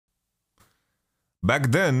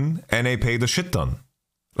Back then, NA paid a shit ton.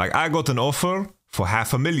 Like, I got an offer for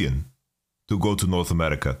 $500,000 to go to North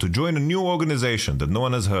America, to join a new organization that no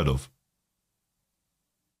one has heard of.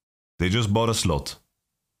 They just bought a slot.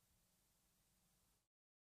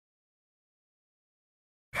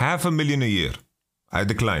 $500,000 a year. I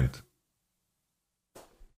declined.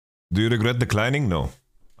 Do you regret declining? No,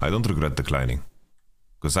 I don't regret declining.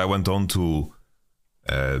 Because I went on to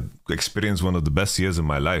experience one of the best years of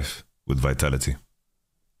my life with Vitality.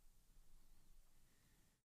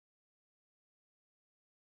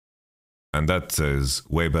 And that is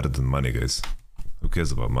way better than money, guys. Who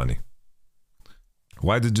cares about money?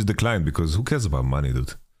 Why did you decline? Because who cares about money,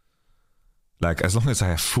 dude? Like, as long as I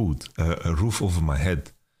have food, a roof over my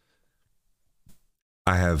head,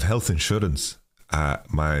 I have health insurance,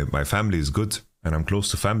 my family is good, and I'm close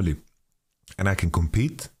to family, and I can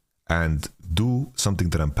compete and do something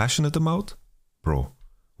that I'm passionate about, bro,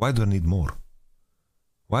 why do I need more?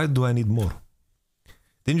 Why do I need more?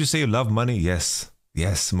 Didn't you say you love money? Yes.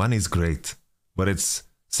 Yes, money is great, but it's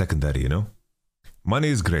secondary, you know? Money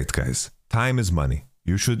is great, guys. Time is money.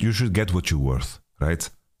 You should get what you're worth, right?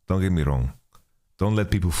 Don't get me wrong. Don't let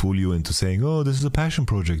people fool you into saying, "Oh, this is a passion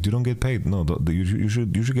project. You don't get paid." No, you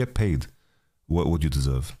should get paid what you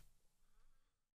deserve.